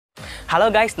Hello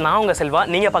guys, நான் உங்க செல்வா.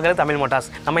 நீங்க பார்க்குறது தமிழ் மோட்டார்ஸ்.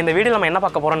 நம்ம இந்த வீடியோல நம்ம என்ன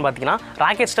பார்க்க போறோம்னு பார்த்தீங்கன்னா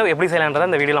ராக்கெட் ஸ்டவ் எப்படி செய்யலாம்ன்றத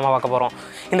இந்த வீடியோல நம்ம பார்க்க போறோம்.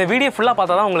 இந்த வீடியோ ஃபுல்லா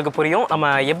பார்த்தா தான் உங்களுக்கு புரியும்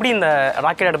நம்ம எப்படி இந்த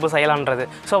ராக்கெட் அடுப்பு செய்யலாம்ன்றது.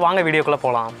 சோ வாங்க வீடியோக்குள்ள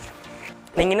போலாம்.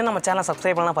 நீங்க இன்னும் நம்ம சேனலை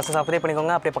சப்ஸ்கிரைப் பண்ணலாம், ஃபர்ஸ்ட் சப்ஸ்கிரைப்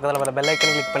பண்ணிக்கோங்க. அப்படியே பக்கத்துல வர பெல்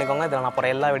ஐகானை கிளிக் பண்ணிக்கோங்க. இதெல்லாம் நான்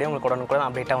போற எல்லா வீடியோ உங்களுக்கு உடனுக்குடன்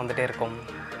அப்டேட்டா வந்துட்டே இருக்கும்.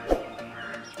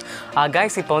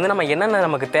 guys, இப்போ வந்து நம்ம என்னென்ன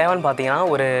நமக்கு தேவைன்னு பார்த்தீங்கன்னா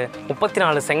ஒரு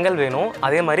 34 செங்கல் வேணும்.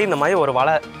 அதே மாதிரி இந்த மாதிரி ஒரு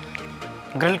வலை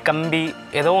grill கம்பி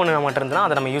ஏதோ ஒன்று நம்மகிட்ட இருந்ததுன்னா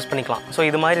அதை நம்ம யூஸ் பண்ணிக்கலாம். ஸோ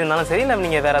இது மாதிரி இருந்தாலும் சரி, இல்லை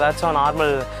நீங்கள் வேறு ஏதாச்சும்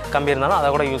நார்மல் கம்பி இருந்தாலும் அதை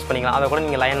கூட யூஸ் பண்ணிக்கலாம். அதை கூட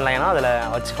நீங்கள் லைனாக அதில்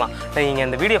வச்சுக்கலாம். நீங்கள்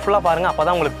இந்த வீடியோ ஃபுல்லாக பாருங்கள், அப்போ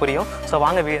தான் உங்களுக்கு புரியும். ஸோ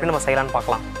வாங்க வீடியோ நம்ம செய்யலான்னு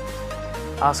பார்க்கலாம்.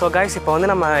 ஸோ guys, இப்போ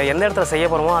வந்து நம்ம எந்த இடத்துல செய்ய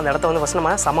போகிறோமோ அந்த இடத்த வந்து ஃபஸ்ட்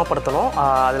நம்ம சமப்படுத்தணும்.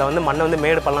 அதில் வந்து மண்ணை வந்து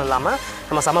மேடு பள்ளம் இல்லாமல்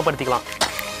நம்ம சமப்படுத்திக்கலாம்.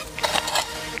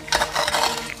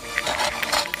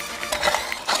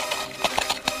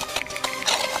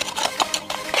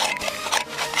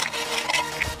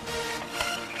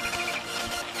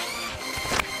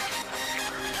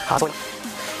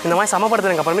 இந்த மாதிரி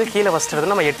சமப்படுத்துறதுக்கு அப்புறமே கீழே ஃபஸ்ட்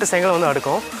எடுத்து நம்ம 8 செங்கல் வந்து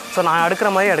அடுக்கும். ஸோ நான் அடுக்கிற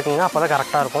மாதிரி அடுக்குங்க, அப்போ தான்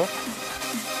கரெக்டாக இருக்கும்.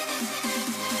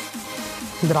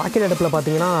 இந்த ராக்கெட் அடுப்பில்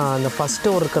பார்த்தீங்கன்னா இந்த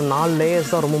ஃபஸ்ட்டு ஒரு 4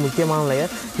 லேயர்ஸ் தான் ரொம்ப முக்கியமான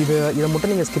லேயர். இதை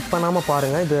மட்டும் நீங்கள் ஸ்கிப் பண்ணாமல்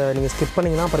பாருங்கள். இதை நீங்கள் ஸ்கிப்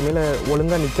பண்ணிங்கன்னா அப்புறமேல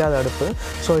ஒழுங்காக நிற்காத அடுப்பு.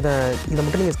 ஸோ இதை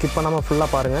மட்டும் நீங்கள் ஸ்கிப் பண்ணாமல்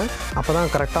ஃபுல்லாக பாருங்கள். அப்போ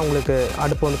தான் கரெக்டாக உங்களுக்கு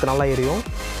அடுப்பு வந்து நல்லா எரியும்.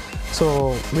 ஸோ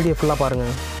வீடியோ ஃபுல்லாக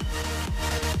பாருங்கள்.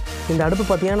 இந்த அடுப்பு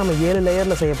பார்த்திங்கன்னா நம்ம 7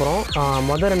 லேயரில் செய்ய போகிறோம்.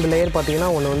 மொதல் 2 லேயர் பார்த்திங்கன்னா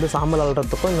ஒன்று வந்து சாம்பல்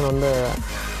அள்ளுறதுக்கும் இன்னொன்று வந்து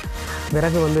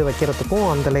விறகு வந்து வைக்கிறதுக்கும்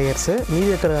அந்த லேயர்ஸு. மீதி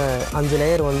இருக்கிற 5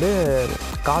 லேயர் வந்து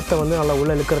காற்றை வந்து நல்லா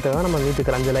உள்ளே இழுக்கிறதுக்காக நம்ம மீதி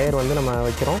இருக்கிற 5 லேயர் வந்து நம்ம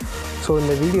வைக்கிறோம். ஸோ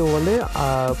இந்த வீடியோ வந்து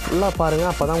ஃபுல்லாக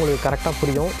பாருங்கள், அப்போ தான் உங்களுக்கு கரெக்டாக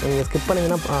புரியும். நீங்கள் ஸ்கிப்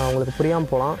பண்ணிங்கன்னா உங்களுக்கு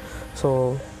புரியாமல் போகலாம். ஸோ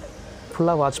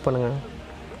ஃபுல்லாக வாட்ச் பண்ணுங்கள்.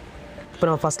 இப்போ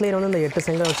நம்ம ஃபஸ்ட் லேயர் வந்து இந்த 8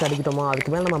 செங்கல் வச்சு அடிக்கிட்டோமா,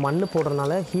 அதுக்கு மேலே நம்ம மண்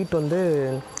போடுறதுனால ஹீட் வந்து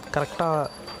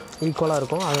கரெக்டாக ஈக்குவலாக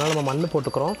இருக்கும். அதனால் நம்ம மண்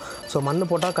போட்டுக்கிறோம். ஸோ மண்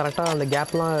போட்டால் கரெக்டாக அந்த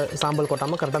கேப்லாம் சாம்பல்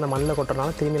கொட்டாமல் கரெக்டாக அந்த மண்ணில்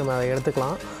கொட்டுறதுனால திரும்பி நம்ம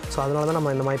எடுத்துக்கலாம். ஸோ அதனால தான்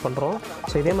நம்ம இந்த மாதிரி பண்ணுறோம்.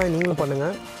 ஸோ இதே மாதிரி நீங்களும்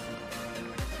பண்ணுங்கள்.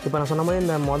 இப்போ நான் சொன்ன மாதிரி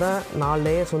இந்த 4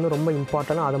 லேயர்ஸ் வந்து ரொம்ப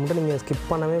இம்பார்ட்டன்ட். அதை மட்டும் நீங்கள் ஸ்கிப்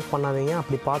பண்ணாதீங்க.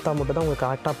 அப்படி பார்த்தா மட்டும் தான் உங்களுக்கு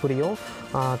கரெக்டாக புரியும்.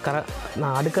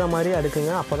 நான் அடுக்கிற மாதிரி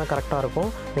அடுக்குங்க, அப்போ தான் கரெக்டாக இருக்கும்.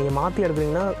 நீங்கள் மாற்றி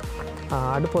எடுக்கிறீங்கன்னா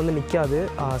அடுப்பு வந்து நிற்காது,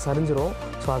 சரிஞ்சிரும்.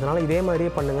 ஸோ அதனால் இதே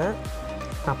மாதிரியே பண்ணுங்கள்,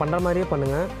 நான் பண்ணுற மாதிரியே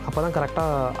பண்ணுங்கள். அப்போ தான்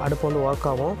கரெக்டாக அடுப்பு வந்து ஒர்க்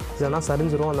ஆகும். இல்லைனா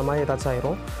சரிஞ்சிரும், அந்த மாதிரி ஏதாச்சும்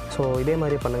ஆயிரும். ஸோ இதே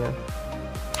மாதிரியே பண்ணுங்கள்.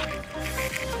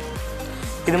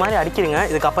 இது மாதிரி அடிக்கிறீங்க.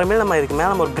 இதுக்கப்புறமே நம்ம இதுக்கு மேலே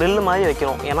நம்ம ஒரு grill மாதிரி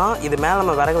வைக்கணும். ஏன்னா இது மேலே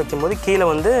நம்ம விறகு வைக்கும்போது கீழே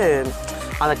வந்து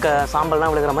அந்த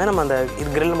சாம்பல்லாம் விழுகிற மாதிரி நம்ம அந்த இது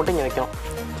grill மட்டும் இங்கே வைக்கணும்.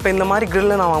 இப்போ இந்த மாதிரி grill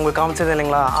நான் உங்களுக்கு காமிச்சது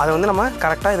இல்லைங்களா, அதை வந்து நம்ம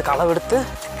கரெக்டாக இதுக்கு அளவு எடுத்து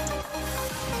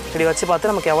இப்படி வச்சு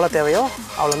பார்த்து நமக்கு எவ்வளோ தேவையோ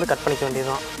அவ்வளோ வந்து கட் பண்ணிக்க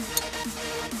வேண்டியது தான்.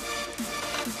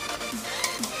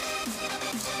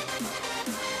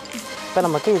 இப்போ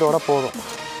நமக்கு இதோட போதும்.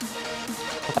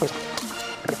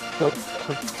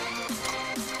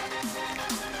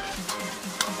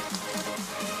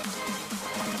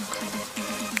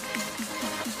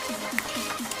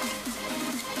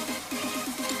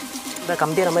 இந்த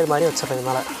கம்பி நம்ம இது மாதிரி வச்சிடறது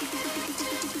மேலே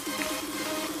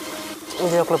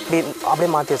இதுக்குள்ள இப்படி அப்படியே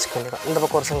மாற்றி வச்சுக்க வேண்டியதான். இந்த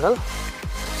பக்கம் ஒரு செங்கல்,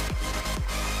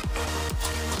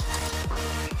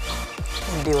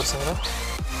 இப்படி ஒரு செங்கல்,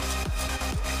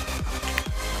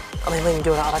 அதே மாதிரி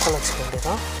இங்கே ஒரு அரைக்கல் வச்சுக்க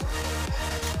வேண்டியதான்.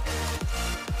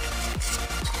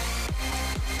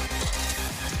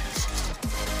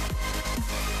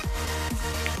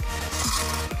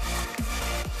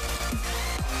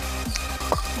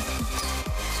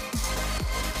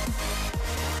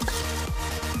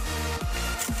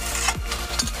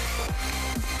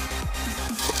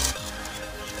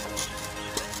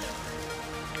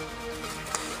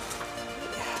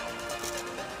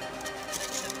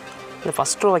 இந்த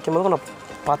ஃபஸ்ட் ரோ வைக்கும்போது நான்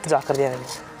பார்த்து ஜாக்கிரதையாக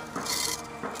இருந்துச்சு.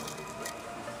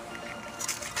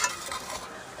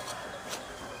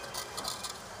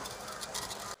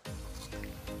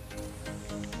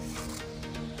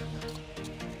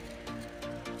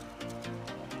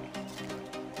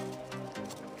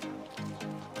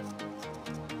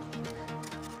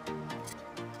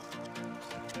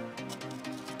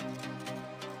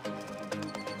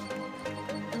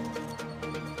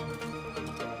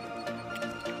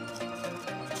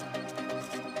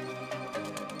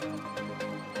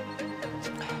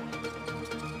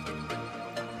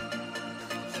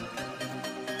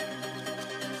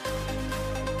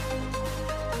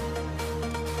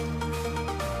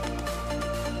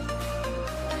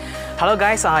 ஹலோ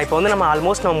காய்ஸ், இப்போ வந்து நம்ம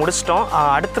ஆல்மோஸ்ட் நம்ம முடிச்சிட்டோம்.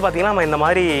 அடுத்து பார்த்திங்கன்னா நம்ம இந்த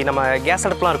மாதிரி நம்ம கேஸ்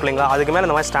அடுப்புலாம் இருக்கும் இல்லைங்களா, அதுக்கு மேலே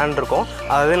இந்த மாதிரி ஸ்டாண்ட் இருக்கும்.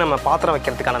 அதாவது நம்ம பாத்திரம்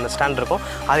வைக்கிறதுக்கான அந்த ஸ்டாண்ட் இருக்கும்.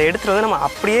 அதை எடுத்துகிட்டு வந்து நம்ம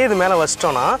அப்படியே இது மேலே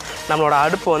வச்சிட்டோன்னா நம்மளோட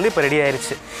அடுப்பு வந்து இப்போ ரெடி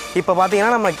ஆயிடுச்சு. இப்போ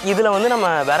பார்த்திங்கன்னா நம்ம இதில் வந்து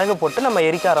நம்ம விறகு போட்டு நம்ம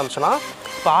எரிக்க ஆரம்பிச்சோன்னா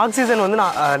இப்போ ஆக்சிஜன் வந்து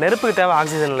நெருப்புக்கு தேவை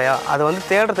ஆக்சிஜன் இல்லையா, அதை வந்து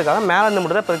தேடுறதுக்காக மேலே இருந்து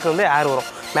மட்டும் தான் இப்போதுக்கு வந்து ஏர் வரும்,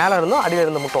 மேலே இருந்தும் அடியில்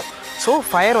இருந்து மட்டும். ஸோ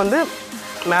ஃபயர் வந்து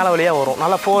மேலே வழியாக வரும்,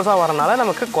 நல்லா ஃபோர்ஸாக வரனால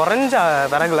நமக்கு குறைஞ்ச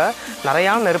விறகுல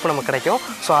நிறையான நெருப்பு நமக்கு கிடைக்கும்.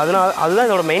 ஸோ அதுதான்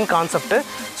இதோட மெயின் கான்செப்ட்டு.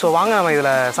 ஸோ வாங்க நம்ம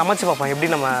இதில் சமைச்சு பார்ப்போம்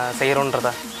எப்படி நம்ம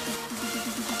செய்கிறோன்றத.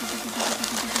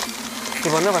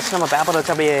 இப்போ வந்து ஃபஸ்ட்டு நம்ம பேப்பர்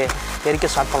வச்சு அப்படியே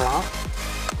எரிக்க ஸ்டார்ட் பண்ணலாம்.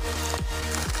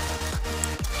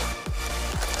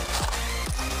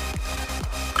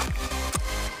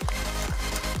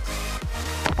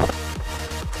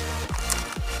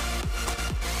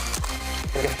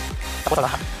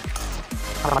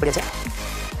 அப்படியே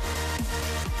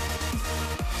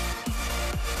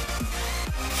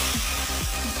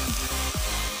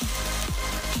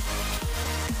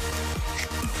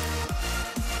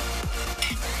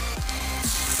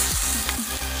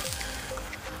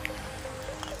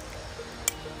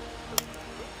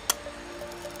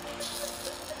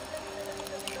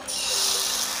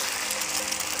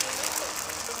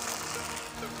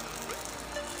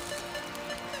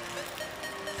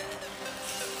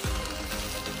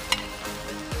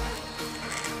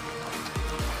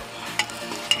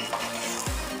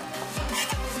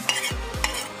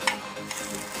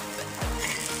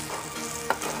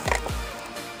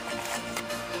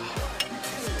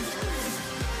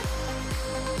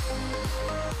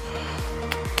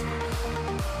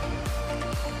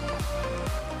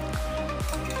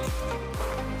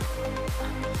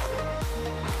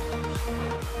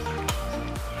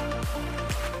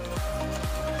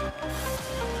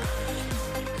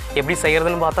எப்படி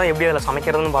செய்கிறதுன்னு பார்த்தோம், எப்படி அதில்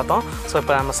சமைக்கிறதுன்னு பார்த்தோம். ஸோ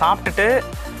இப்போ நம்ம சாப்பிட்டுட்டு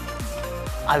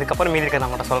அதுக்கப்புறம் மீதி இருக்கிறத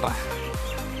நான் மட்டும் சொல்கிறேன்.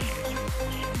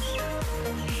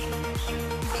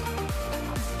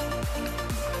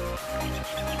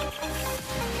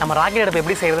 நம்ம ராக்கெட் அடுப்பு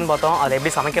எப்படி செய்கிறதுன்னு பார்த்தோம், அதை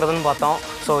எப்படி சமைக்கிறதுன்னு பார்த்தோம்.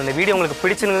 ஸோ இந்த வீடியோ உங்களுக்கு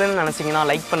பிடிச்சிருந்ததுன்னு நினச்சிங்கன்னா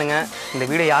லைக் பண்ணுங்கள். இந்த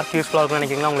வீடியோ யாருக்கு யூஸ்ஃபுல்லாக இருக்குன்னு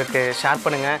நினைக்கிறீங்கன்னா உங்களுக்கு ஷேர்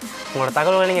பண்ணுங்கள். உங்களோட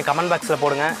தகவல்களை நீங்கள் கமெண்ட் பாக்ஸில்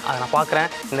போடுங்க, அதை நான் பார்க்குறேன்.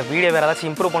 இந்த வீடியோ வேறு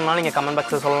ஏதாச்சும் இம்ப்ரூவ் பண்ணாலும் நீங்கள் கமெண்ட்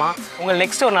பாக்ஸில் சொல்லலாம். உங்களை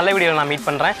நெக்ஸ்ட் ஒரு நல்ல வீடியோவில் நான் மீட்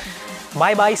பண்ணுறேன்.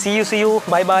 Bye bye, see you,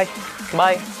 bye bye,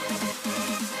 bye.